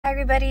Hi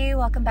everybody,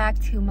 welcome back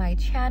to my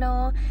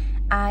channel.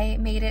 I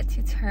made it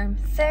to term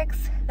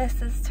 6.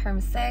 This is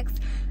term 6.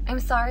 I'm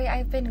sorry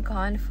I've been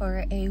gone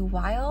for a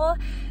while.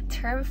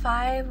 Term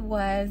 5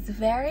 was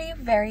very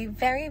hard.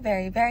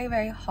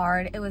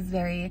 It was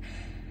very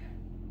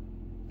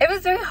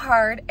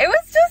hard. It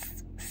was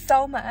just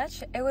so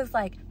much. It was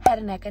like head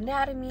and neck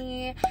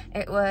anatomy.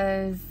 It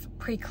was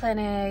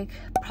preclinic,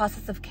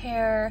 process of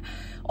care,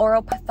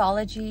 oral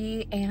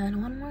pathology,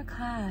 and one more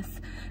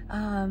class.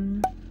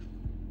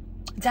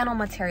 Dental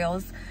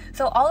materials.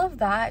 So all of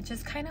that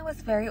just kind of was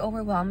very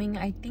overwhelming.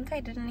 I think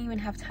I didn't even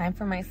have time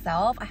for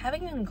myself. I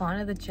haven't even gone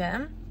to the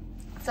gym.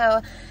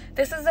 So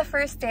this is the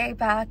first day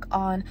back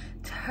on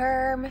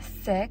term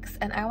 6,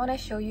 and I want to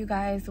show you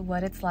guys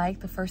what it's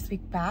like the first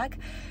week back.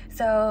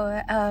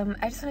 So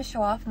I just want to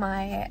show off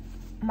my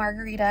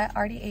Margarita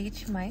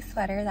RDH, my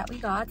sweater that we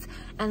got,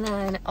 and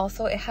then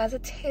also it has a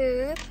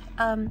tooth.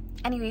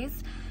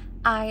 Anyways,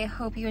 I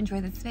hope you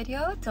enjoyed this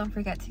video. Don't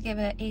forget to give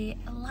it a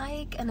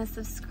like and a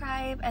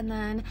subscribe, and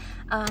then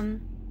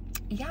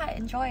yeah,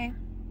 enjoy.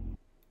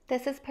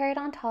 This is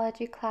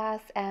periodontology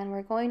class, and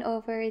we're going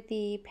over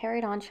the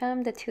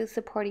periodontium, the tooth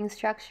supporting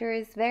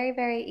structures.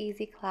 Very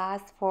easy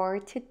class for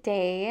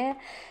today.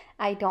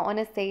 I don't want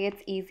to say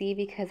it's easy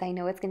because I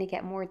know it's going to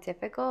get more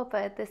difficult,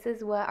 but this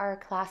is what our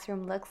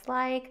classroom looks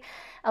like.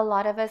 A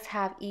lot of us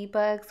have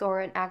ebooks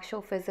or an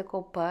actual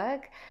physical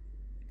book.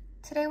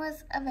 Today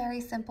was a very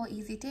simple,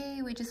 easy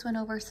day. We just went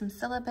over some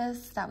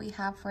syllabus that we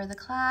have for the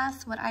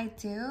class. What I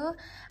do,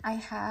 I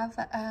have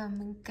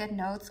good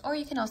notes, or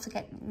you can also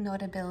get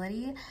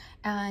Notability,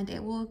 and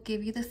it will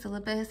give you the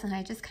syllabus, and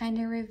I just kind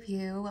of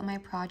review what my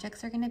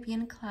projects are going to be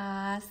in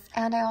class.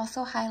 And I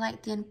also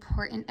highlight the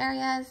important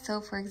areas. So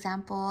for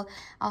example,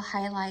 I'll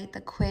highlight the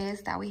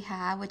quiz that we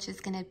have, which is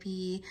going to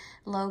be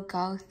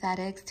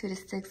Logothetics 2 to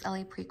 6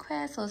 LA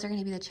pre-quiz. Those are going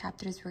to be the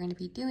chapters we're going to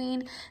be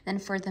doing. Then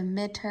for the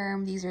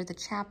midterm, these are the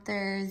chapters.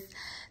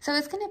 So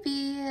it's going to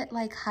be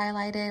like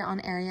highlighted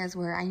on areas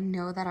where I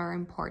know that are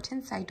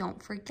important so I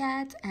don't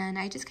forget, and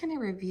I just kind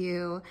of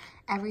review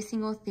every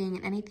single thing,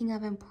 and anything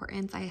of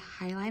importance I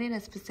highlighted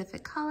a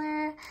specific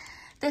color.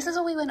 This is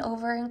what we went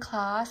over in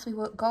class. We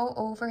will go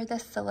over the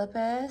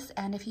syllabus,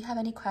 and if you have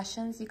any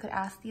questions, you could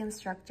ask the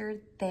instructor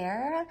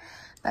there.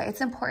 But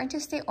it's important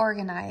to stay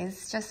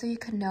organized just so you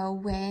can know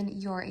when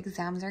your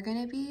exams are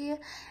going to be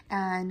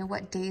and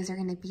what days are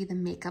going to be the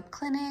makeup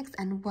clinics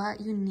and what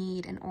you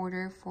need in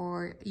order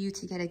for you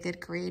to get a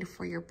good grade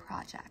for your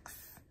projects.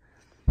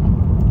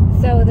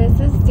 So this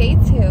is day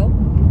 2.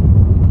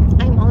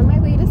 I'm on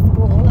my way to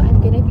school. I'm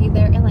going to be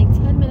there in like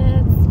 10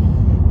 minutes.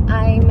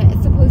 I'm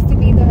supposed to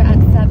be there at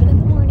 7 in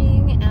the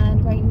morning,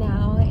 and right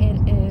now it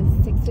is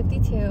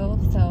 6:52.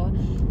 So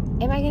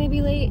am I going to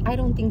be late? I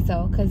don't think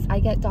so, because I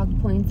get docked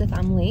points if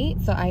I'm late,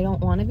 so I don't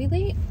want to be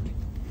late.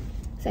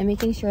 So I'm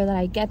making sure that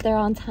I get there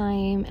on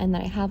time and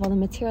that I have all the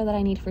material that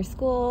I need for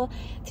school.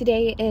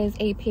 Today is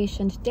a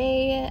patient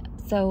day,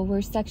 so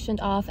we're sectioned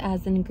off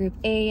as in Group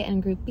A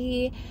and Group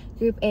B.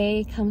 Group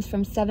A comes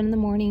from 7 in the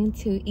morning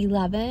to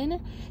 11.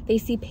 They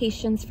see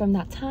patients from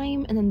that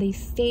time, and then they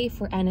stay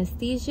for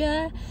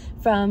anesthesia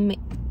from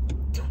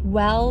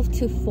 12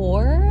 to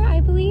 4, I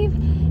believe.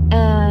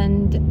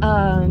 And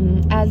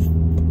as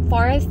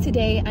far as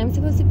today, I'm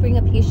supposed to bring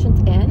a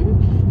patient in.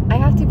 I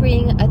have to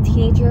bring a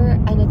teenager,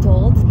 an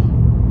adult,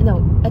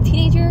 no, a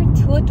teenager,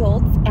 2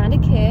 adults, and a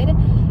kid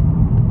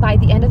by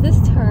the end of this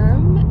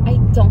term. I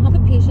don't have a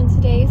patient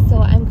today,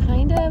 so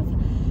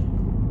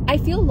I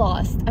feel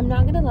lost. I'm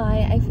not gonna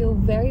lie, I feel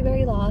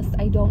very lost.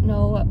 I don't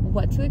know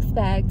what to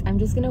expect. I'm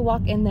just gonna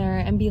walk in there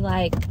and be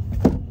like,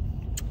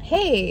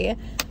 hey,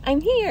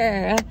 I'm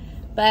here.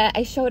 But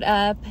I showed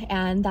up,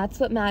 and that's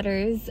what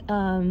matters.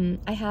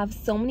 I have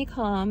so many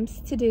comps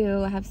to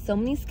do. I have so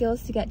many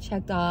skills to get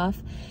checked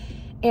off,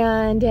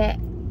 and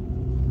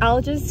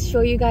I'll just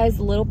show you guys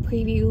a little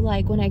preview.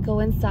 Like when I go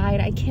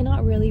inside, I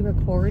cannot really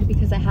record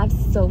because I have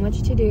so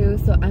much to do,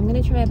 so I'm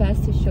gonna try my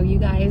best to show you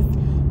guys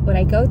what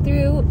I go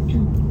through.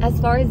 As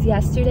far as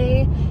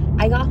yesterday,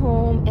 I got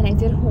home and I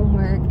did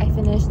homework. I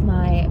finished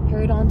my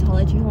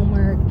periodontology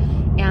homework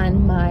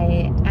and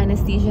my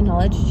anesthesia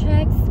knowledge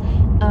checks.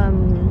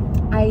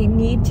 I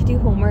need to do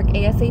homework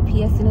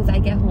ASAP as soon as I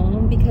get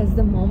home, because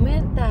the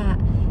moment that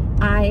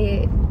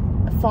I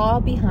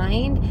fall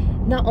behind,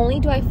 not only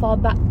do I fall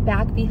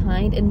back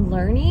behind in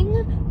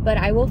learning, but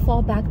I will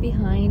fall back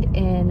behind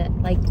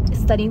in like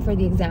studying for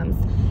the exams.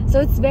 So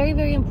it's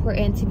very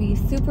important to be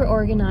super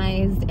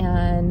organized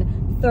and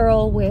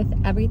thorough with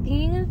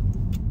everything.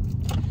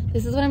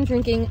 This is what I'm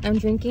drinking. I'm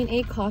drinking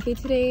a coffee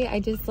today.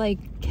 I just like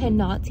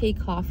cannot take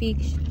coffee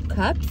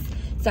cups,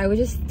 so I would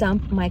just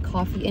dump my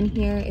coffee in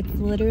here. It's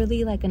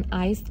literally like an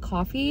iced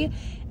coffee,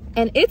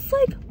 and it's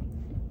like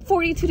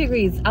 42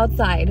 degrees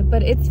outside,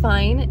 but it's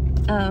fine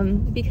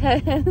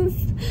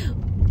because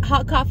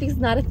hot coffee is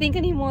not a thing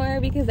anymore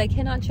because I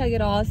cannot chug it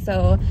all.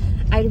 So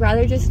I'd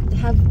rather just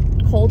have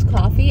cold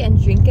coffee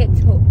and drink it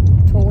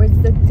towards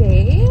the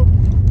day.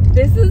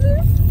 This is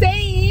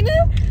insane.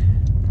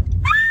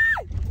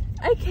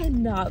 I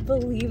cannot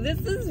believe this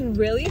is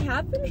really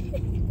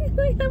happening.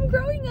 Like, I'm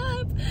growing up.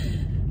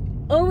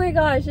 Oh my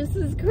gosh, this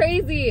is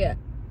crazy.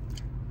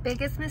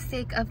 Biggest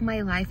mistake of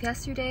my life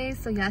yesterday.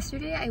 So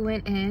yesterday I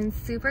went in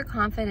super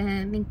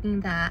confident,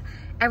 thinking that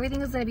everything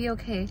was gonna be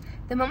okay.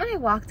 The moment I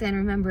walked in,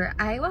 remember,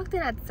 I walked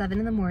in at 7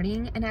 in the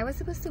morning and I was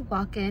supposed to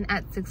walk in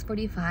at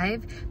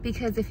 6:45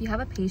 because if you have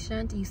a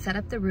patient, you set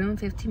up the room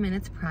 15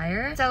 minutes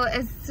prior. So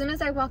as soon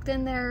as I walked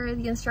in there,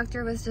 the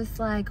instructor was just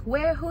like,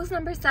 who's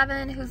number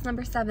 7? Who's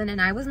number 7? And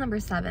I was number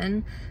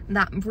 7.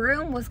 That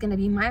room was gonna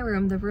be my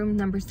room, the room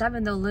number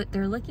 7.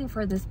 They're looking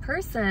for this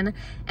person.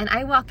 And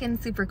I walk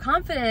in super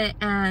confident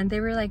and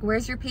they were like,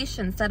 where's your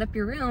patient? Set up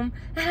your room.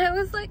 And I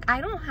was like, I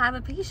don't have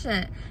a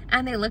patient.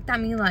 And they looked at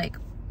me like,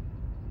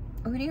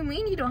 what do you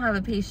mean you don't have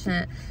a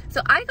patient?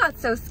 So I got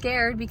so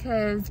scared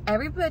because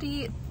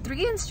 3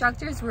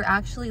 instructors were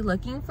actually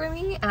looking for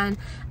me, and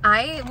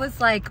I was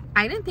like,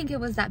 I didn't think it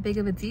was that big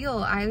of a deal.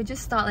 I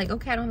just thought like,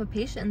 okay, I don't have a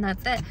patient and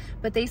that's it.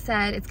 But they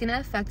said it's gonna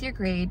affect your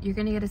grade. You're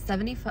gonna get a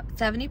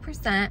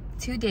 70%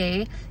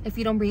 today if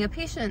you don't bring a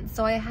patient.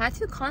 So I had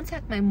to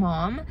contact my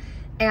mom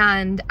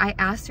and I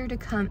asked her to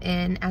come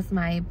in as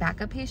my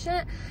backup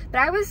patient.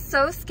 But I was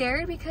so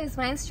scared because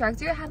my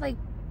instructor had like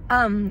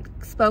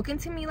spoken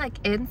to me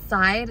like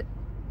inside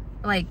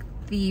like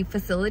the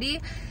facility.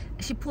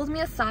 She pulled me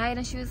aside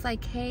and she was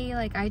like, hey,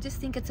 like, I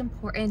just think it's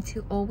important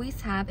to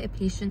always have a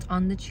patient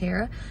on the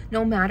chair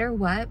no matter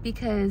what,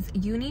 because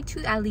you need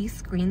to at least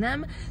screen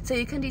them so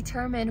you can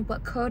determine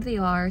what code they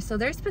are. So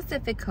there's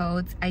specific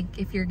codes.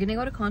 If you're gonna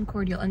go to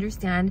Concord, you'll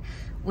understand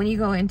when you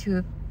go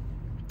into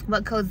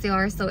what codes they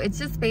are. So it's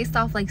just based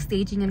off like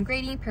staging and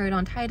grading,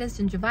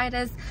 periodontitis,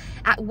 gingivitis.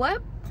 At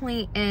what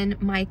point in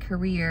my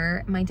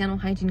career, my dental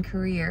hygiene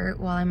career,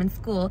 while I'm in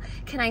school,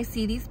 can I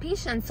see these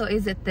patients? So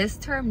is it this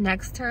term,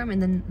 next term,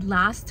 and then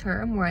last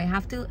term where I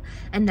have to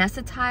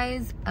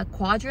anesthetize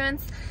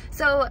quadrants?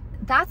 So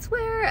that's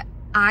where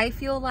I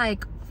feel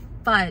like,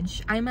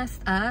 fudge, I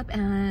messed up,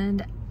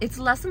 and it's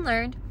a lesson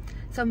learned.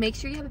 So make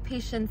sure you have a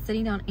patient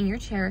sitting down in your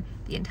chair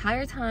the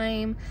entire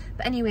time.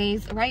 But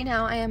anyways, right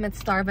now I am at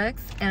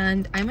Starbucks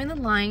and I'm in the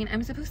line.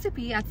 I'm supposed to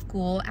be at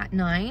school at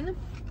 9.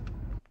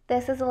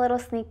 This is a little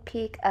sneak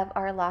peek of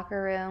our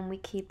locker room. We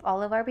keep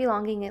all of our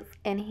belongings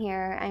in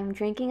here. I'm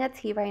drinking a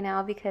tea right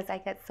now because I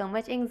get so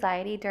much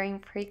anxiety during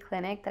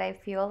pre-clinic that I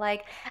feel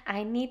like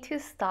I need to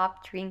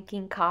stop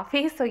drinking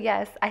coffee. So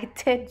yes, I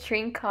did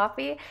drink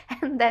coffee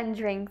and then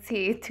drink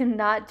tea. Do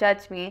not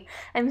judge me.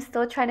 I'm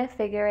still trying to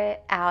figure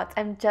it out.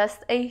 I'm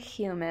just a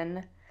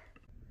human.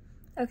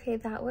 Okay,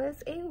 that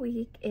was a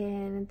week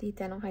in the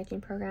dental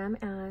hygiene program,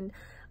 and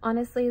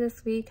honestly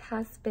this week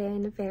has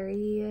been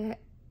very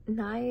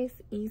nice,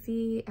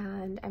 easy,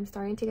 and I'm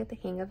starting to get the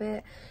hang of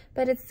it.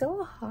 But it's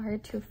so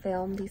hard to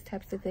film these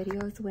types of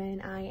videos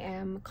when I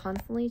am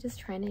constantly just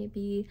trying to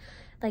be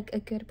like a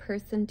good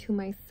person to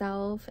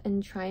myself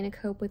and trying to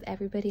cope with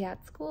everybody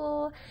at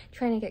school,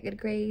 trying to get good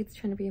grades,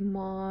 trying to be a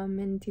mom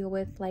and deal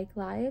with like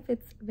life.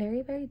 It's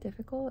very, very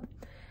difficult.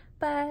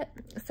 But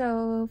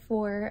so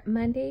for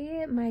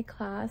Monday, my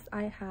class,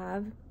 I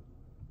have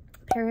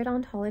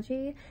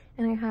periodontology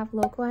and I have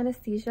local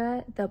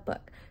anesthesia, the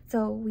book.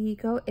 So we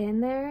go in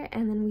there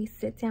and then we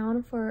sit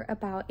down for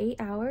about 8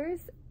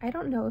 hours. I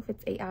don't know if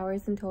it's 8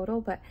 hours in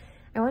total, but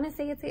I want to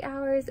say it's 8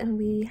 hours, and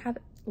we have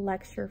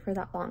lecture for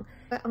that long.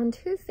 But on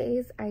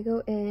Tuesdays, I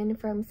go in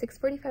from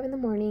 6:45 in the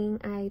morning.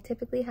 I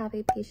typically have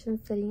a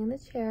patient sitting in the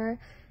chair,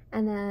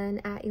 and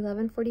then at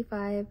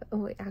 11:45,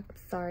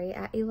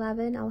 at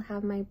 11, I'll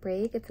have my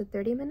break. It's a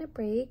 30-minute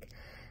break.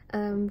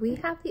 We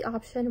have the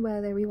option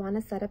whether we want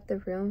to set up the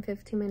room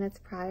 15 minutes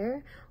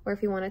prior or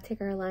if we want to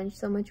take our lunch.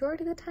 So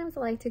majority of the times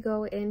I like to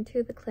go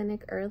into the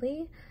clinic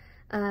early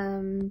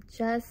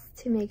just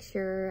to make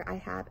sure I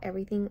have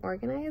everything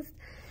organized.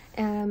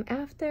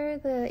 After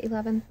the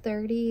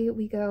 11:30,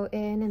 we go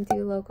in and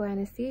do local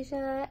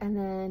anesthesia, and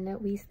then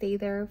we stay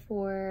there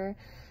for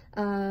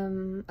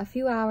a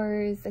few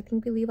hours. I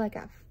think we leave like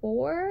at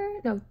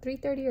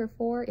 3:30 or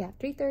 4. Yeah,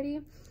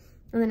 3:30.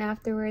 And then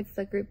afterwards,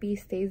 the group B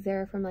stays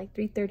there from like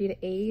 3:30 to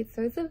 8.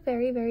 So it's a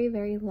very, very,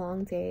 very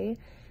long day.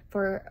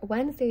 For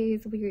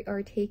Wednesdays, we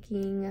are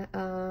taking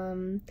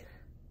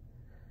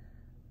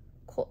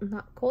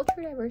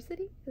culture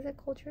diversity. Is it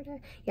culture?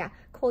 Yeah,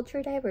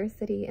 culture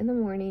diversity in the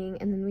morning,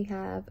 and then we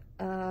have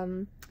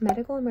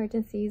medical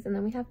emergencies, and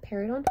then we have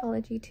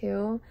periodontology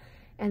too.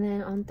 And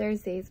then on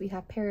Thursdays, we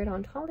have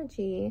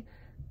periodontology.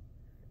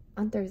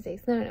 On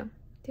Thursdays, no.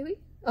 Do we?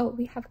 Oh,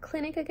 we have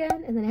clinic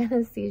again, and then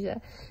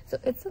anesthesia. So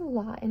it's a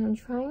lot, and I'm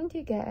trying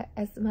to get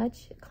as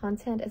much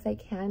content as I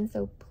can.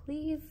 So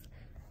please,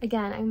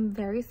 again, I'm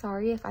very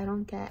sorry if I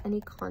don't get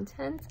any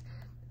content,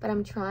 but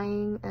I'm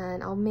trying,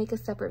 and I'll make a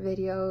separate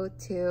video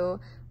to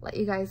let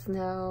you guys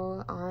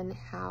know on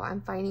how I'm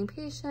finding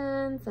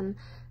patients and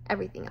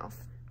everything else.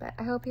 But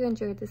I hope you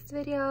enjoyed this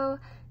video.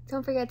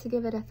 Don't forget to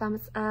give it a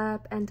thumbs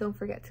up, and don't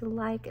forget to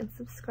like and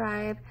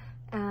subscribe,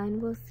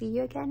 and we'll see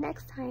you again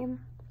next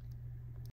time.